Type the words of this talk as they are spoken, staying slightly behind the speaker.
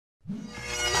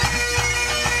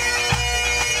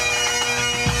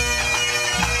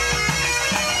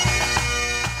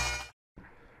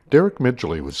Derek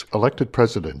Midgley was elected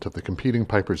president of the Competing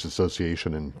Pipers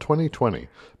Association in 2020,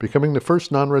 becoming the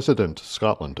first non-resident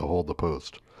Scotland to hold the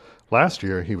post. Last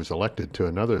year, he was elected to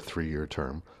another three-year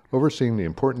term, overseeing the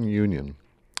important union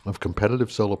of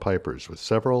competitive solo pipers with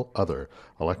several other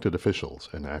elected officials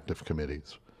and active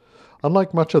committees.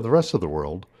 Unlike much of the rest of the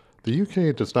world, the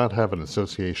UK does not have an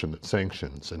association that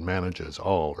sanctions and manages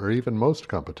all or even most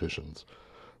competitions.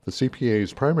 The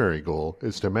CPA's primary goal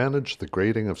is to manage the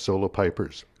grading of solo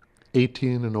pipers,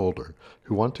 18 and older,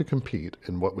 who want to compete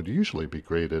in what would usually be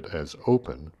graded as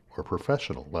open or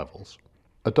professional levels.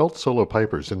 Adult solo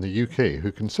pipers in the UK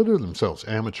who consider themselves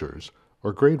amateurs,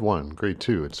 or grade 1, grade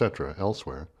 2, etc.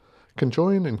 elsewhere, can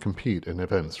join and compete in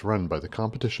events run by the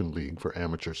Competition League for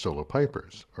Amateur Solo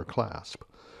Pipers, or CLASP.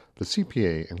 The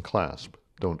CPA and CLASP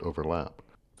don't overlap.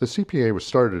 The CPA was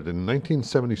started in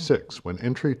 1976 when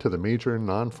entry to the major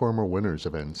non-formal winners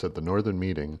events at the Northern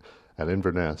Meeting at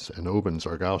Inverness and Oban's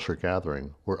Argyllshire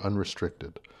Gathering were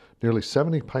unrestricted. Nearly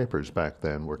 70 pipers back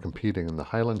then were competing in the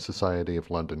Highland Society of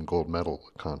London gold medal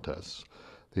contests,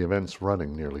 the events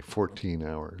running nearly 14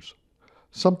 hours.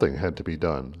 Something had to be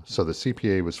done, so the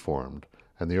CPA was formed,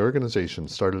 and the organization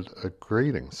started a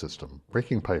grading system,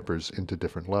 breaking pipers into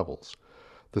different levels.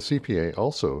 The CPA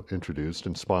also introduced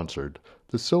and sponsored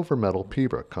the silver medal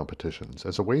Pibroch competitions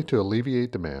as a way to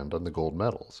alleviate demand on the gold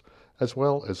medals, as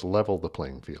well as level the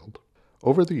playing field.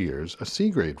 Over the years, a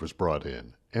C grade was brought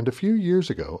in, and a few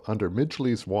years ago, under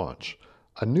Midgley's watch,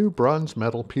 a new bronze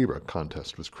medal Pibroch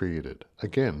contest was created,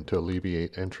 again to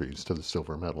alleviate entries to the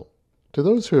silver medal. To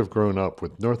those who have grown up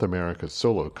with North America's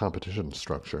solo competition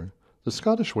structure, the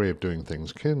Scottish way of doing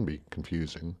things can be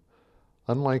confusing.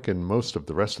 Unlike in most of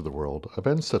the rest of the world,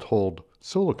 events that hold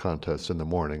solo contests in the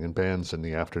morning and bands in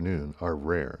the afternoon are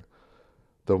rare.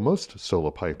 Though most solo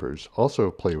pipers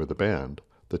also play with a band,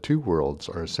 the two worlds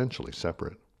are essentially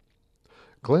separate.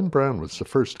 Glenn Brown was the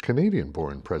first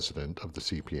Canadian-born president of the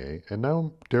CPA, and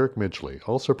now Derek Midgley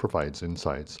also provides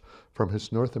insights from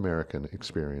his North American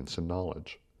experience and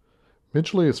knowledge.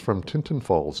 Midgley is from Tinton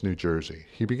Falls, New Jersey.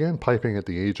 He began piping at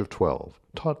the age of 12,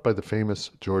 taught by the famous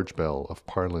George Bell of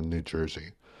Parlin, New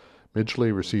Jersey.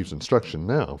 Midgley receives instruction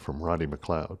now from Roddy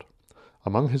McLeod.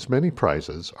 Among his many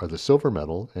prizes are the silver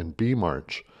medal and B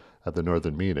March at the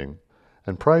Northern Meeting,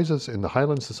 and prizes in the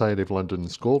Highland Society of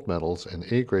London's gold medals and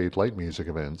A-grade light music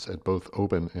events at both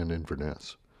Oban and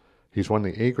Inverness. He's won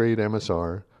the A-grade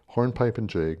MSR, hornpipe and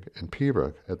jig, and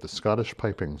Pibroch at the Scottish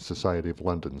Piping Society of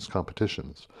London's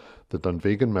competitions, the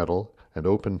Dunvegan Medal and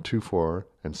Open 2-4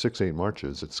 and 6-8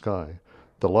 marches at Skye,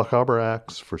 the Lochaber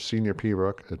Axe for Senior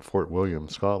Pibroch at Fort William,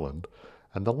 Scotland,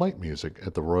 and the light music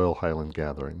at the Royal Highland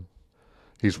Gathering.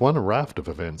 He's won a raft of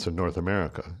events in North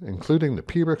America, including the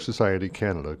Pibroch Society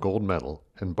Canada Gold Medal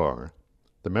and Bar,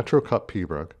 the Metro Cup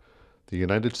Pibroch, the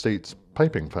United States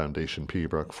Piping Foundation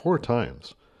Pibroch 4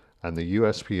 times, and the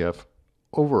USPF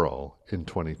overall in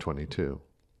 2022.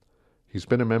 He's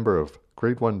been a member of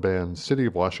Grade 1 bands City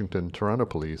of Washington, Toronto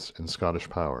Police, and Scottish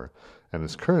Power, and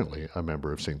is currently a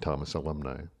member of St. Thomas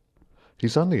Alumni.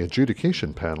 He's on the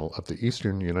adjudication panel of the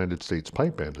Eastern United States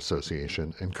Pipe Band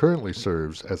Association and currently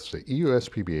serves as the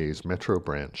EUSPBA's Metro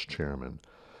Branch Chairman.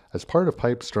 As part of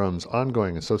Pipe Strum's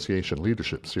ongoing association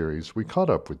leadership series, we caught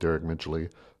up with Derek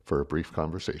Midgley for a brief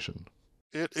conversation.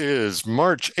 It is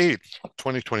March 8th,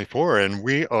 2024, and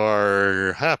we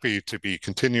are happy to be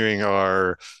continuing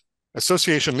our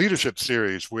Association Leadership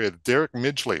Series with Derek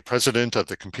Midgley, President of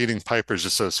the Competing Pipers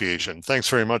Association. Thanks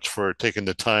very much for taking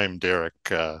the time, Derek.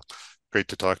 Great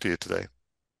to talk to you today.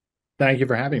 Thank you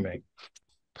for having me.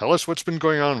 Tell us what's been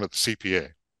going on with the CPA.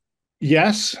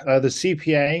 Yes, the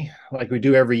CPA, like we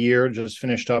do every year, just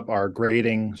finished up our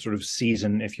grading sort of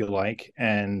season, if you like,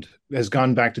 and has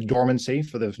gone back to dormancy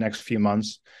for the next few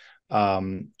months.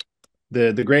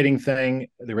 The grading thing,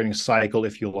 the grading cycle,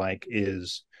 if you like,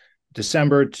 is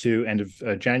December to end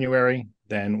of January,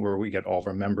 then where we get all of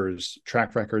our members'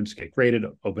 track records get graded.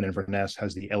 Open Inverness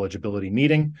has the eligibility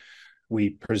meeting.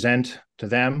 We present to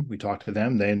them, we talk to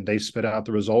them, they spit out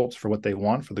the results for what they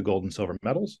want for the gold and silver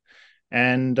medals.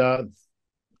 And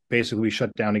basically, we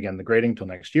shut down again the grading till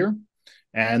next year.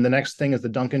 And the next thing is the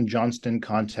Duncan Johnston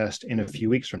contest in a few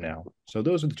weeks from now. So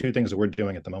those are the two things that we're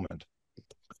doing at the moment.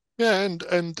 Yeah,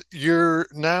 and you're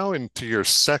now into your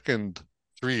second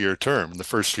three-year term, the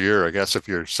first year, I guess, of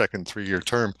your second three-year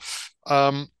term.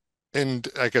 And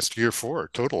I guess year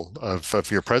 4 total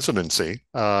of your presidency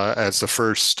as the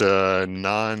first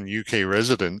non-UK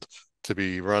resident to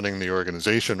be running the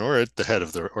organization or at the head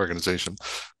of the organization.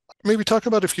 Maybe talk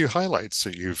about a few highlights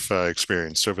that you've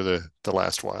experienced over the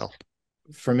last while.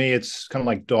 For me, it's kind of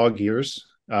like dog years.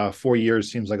 4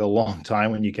 years seems like a long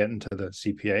time when you get into the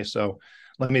CPA. So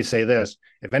let me say this: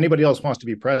 if anybody else wants to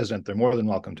be president, they're more than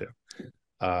welcome to.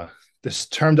 Uh, this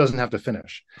term doesn't have to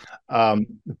finish.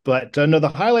 But no, the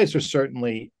highlights are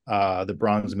certainly the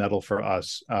bronze medal for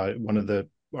us. One of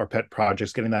our pet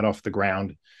projects, getting that off the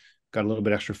ground, got a little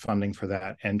bit extra funding for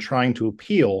that, and trying to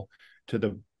appeal to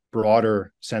the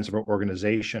broader sense of our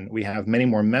organization. We have many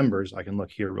more members. I can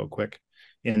look here real quick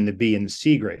in the B and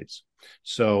C grades.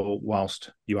 So whilst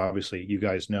you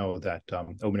guys know that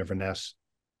Open Inverness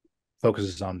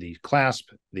focuses on the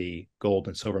clasp, the gold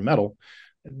and silver medal,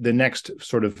 the next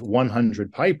sort of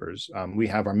 100 pipers, we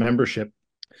have our membership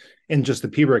in just the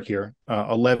Pembroke here,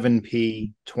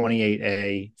 11P,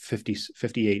 28A,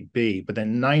 58B, but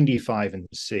then 95 in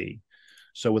C.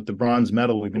 So with the bronze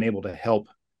medal, we've been able to help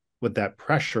with that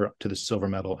pressure up to the silver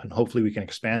medal, and hopefully we can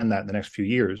expand that in the next few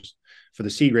years for the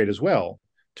C grade as well,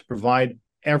 to provide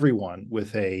everyone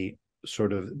with a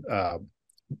sort of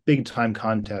big time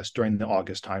contest during the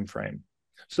August timeframe.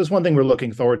 So that's one thing we're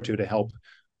looking forward to help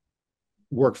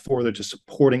work further to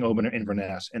supporting Open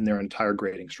Inverness and their entire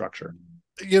grading structure.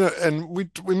 And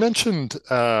we mentioned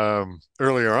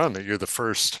earlier on that you're the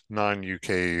first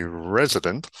non-UK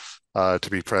resident to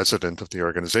be president of the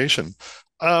organization.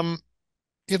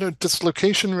 Does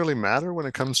location really matter when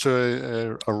it comes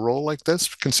to a role like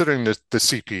this, considering that the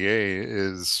CPA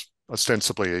is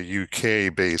ostensibly a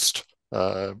UK-based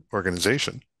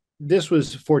organization? This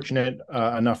was fortunate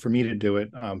enough for me to do it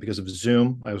because of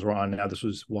Zoom. I was on now. This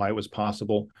was why it was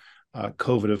possible.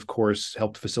 COVID, of course,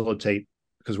 helped facilitate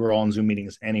because we're all in Zoom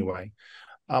meetings anyway.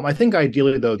 I think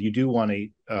ideally, though, you do want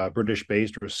a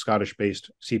British-based or a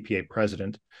Scottish-based CPA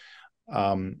president.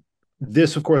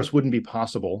 This, of course, wouldn't be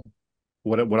possible.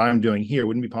 What I'm doing here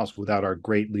wouldn't be possible without our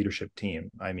great leadership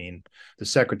team. I mean, the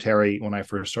secretary when I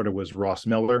first started was Ross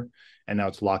Miller, and now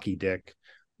it's Lockie Dick.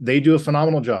 They do a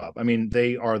phenomenal job. I mean,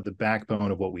 they are the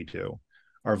backbone of what we do.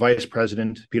 Our vice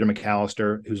president, Peter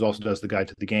McAllister, who also does the guide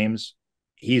to the games,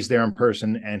 he's there in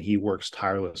person and he works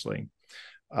tirelessly.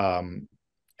 And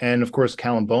of course,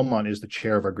 Callum Beaumont is the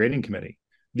chair of our grading committee.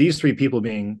 These three people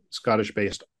being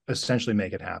Scottish-based essentially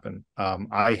make it happen.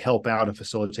 I help out and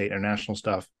facilitate international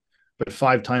stuff, but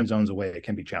 5 time zones away, it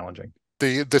can be challenging.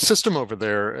 The system over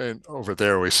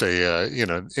there, we say,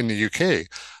 in the UK,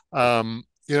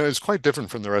 is quite different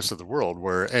from the rest of the world,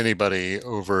 where anybody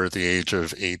over the age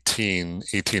of 18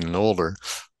 and older,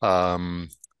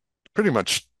 pretty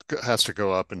much has to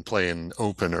go up and play an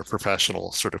open or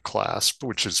professional sort of clasp,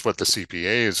 which is what the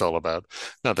CPA is all about.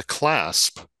 Now, the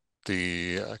clasp,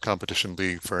 the competition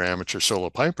league for amateur solo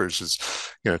pipers, is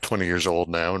 20 years old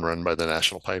now and run by the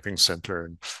National Piping Center,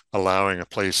 and allowing a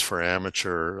place for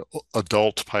amateur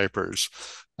adult pipers,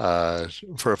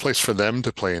 for a place for them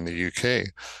to play in the UK.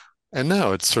 And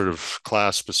now it's sort of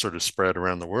clasp is sort of spread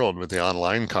around the world with the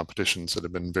online competitions that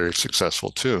have been very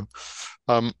successful too.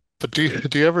 But do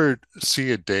you ever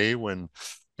see a day when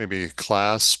maybe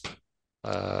clasp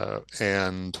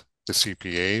and the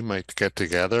CPA might get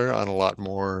together on a lot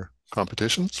more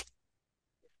competitions?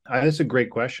 That's a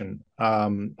great question. I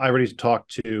already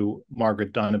talked to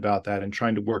Margaret Dunn about that and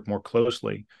trying to work more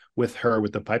closely with her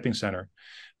with the Piping Center.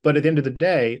 But at the end of the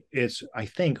day, it's, I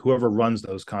think, whoever runs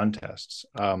those contests.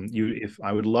 If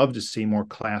I would love to see more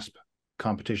clasp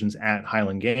competitions at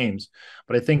Highland Games,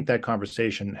 but I think that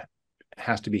conversation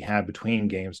has to be had between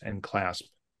games and clasp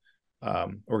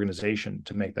organization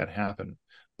to make that happen.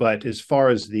 But as far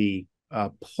as the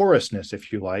porousness,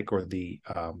 if you like, or the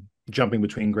jumping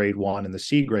between grade 1 and the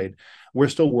C grade, we're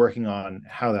still working on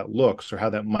how that looks or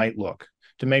how that might look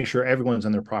to make sure everyone's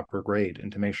in their proper grade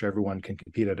and to make sure everyone can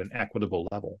compete at an equitable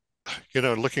level.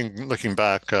 Looking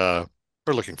back,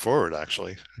 or looking forward,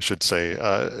 actually, I should say.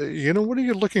 What are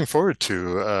you looking forward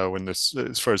to when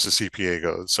as far as the CPA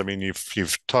goes? I mean,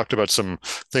 you've talked about some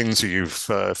things that you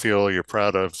feel you're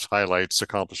proud of, highlights,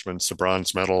 accomplishments, the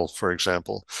bronze medal, for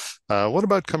example. What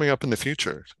about coming up in the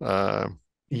future?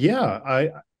 Yeah,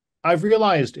 I've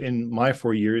realized in my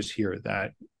 4 years here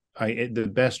that the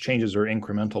best changes are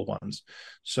incremental ones.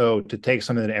 So to take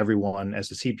something that everyone, as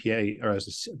the CPA or as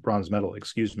the bronze medal,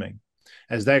 excuse me,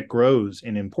 as that grows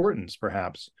in importance,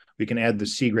 perhaps we can add the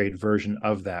C grade version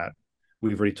of that.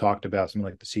 We've already talked about something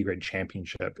like the C grade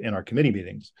championship in our committee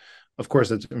meetings. Of course,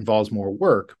 that involves more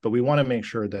work, but we want to make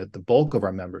sure that the bulk of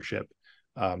our membership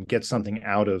gets something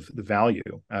out of the value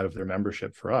out of their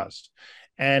membership for us.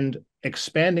 And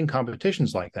expanding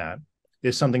competitions like that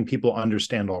is something people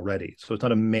understand already. So it's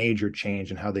not a major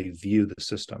change in how they view the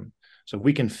system. So if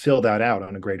we can fill that out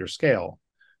on a greater scale,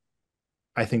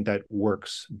 I think that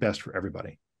works best for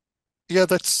everybody. Yeah,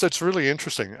 that's really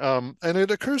interesting. And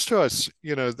it occurs to us,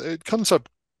 it comes up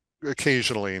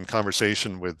occasionally in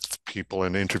conversation with people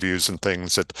in interviews and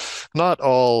things that not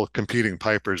all competing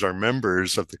pipers are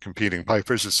members of the Competing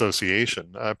Pipers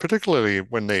Association, particularly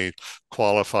when they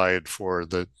qualified for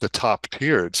the top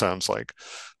tier, it sounds like.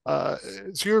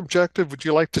 Is your objective, would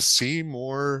you like to see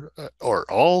more or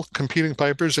all competing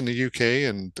pipers in the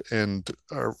UK and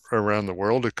around the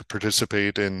world who could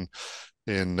participate in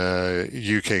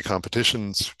UK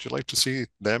competitions? Would you like to see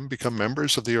them become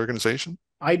members of the organization?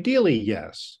 Ideally,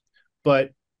 yes.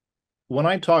 But when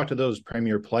I talk to those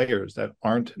premier players that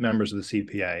aren't members of the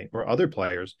CPA or other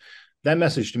players, that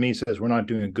message to me says we're not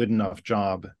doing a good enough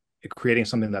job at creating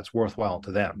something that's worthwhile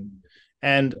to them.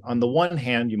 And on the one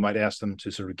hand, you might ask them to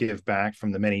sort of give back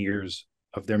from the many years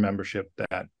of their membership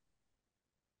that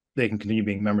they can continue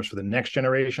being members for the next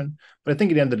generation. But I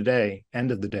think at the end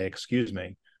of the day, excuse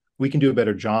me, we can do a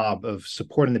better job of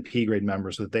supporting the P grade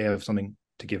members so that they have something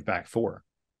to give back for.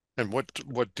 And what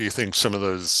do you think some of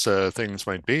those things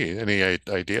might be? Any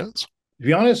ideas? To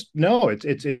be honest, no,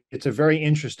 it's a very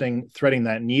interesting threading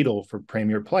that needle for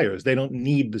premier players. They don't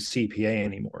need the CPA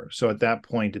anymore. So at that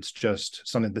point, it's just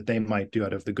something that they might do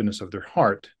out of the goodness of their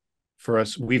heart. For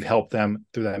us, we've helped them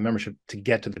through that membership to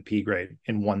get to the P grade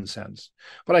in one sense.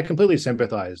 But I completely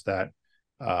sympathize that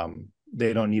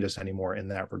they don't need us anymore in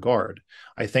that regard.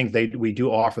 I think we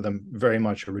do offer them very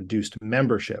much a reduced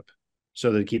membership so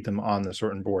to keep them on the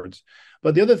certain boards.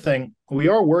 But the other thing, we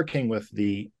are working with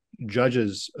the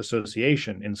Judges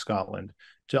Association in Scotland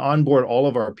to onboard all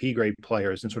of our P grade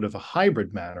players in sort of a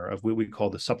hybrid manner of what we call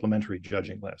the supplementary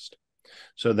judging list,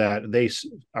 so that they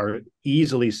are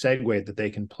easily segued that they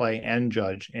can play and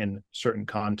judge in certain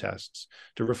contests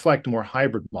to reflect a more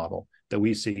hybrid model that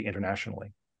we see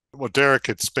internationally. Well, Derek,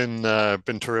 it's been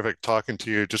terrific talking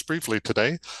to you just briefly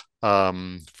today.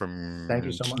 Thank you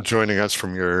From so much. joining us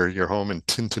from your home in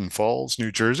Tinton Falls,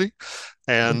 New Jersey,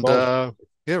 and Falls.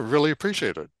 yeah, really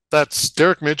appreciate it. That's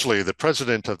Derek Midgley, the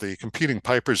president of the Competing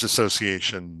Pipers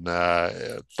Association,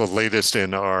 the latest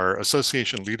in our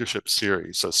association leadership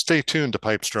series. So stay tuned to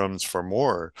Pipes Drums for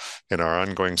more in our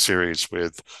ongoing series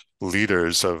with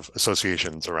leaders of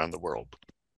associations around the world.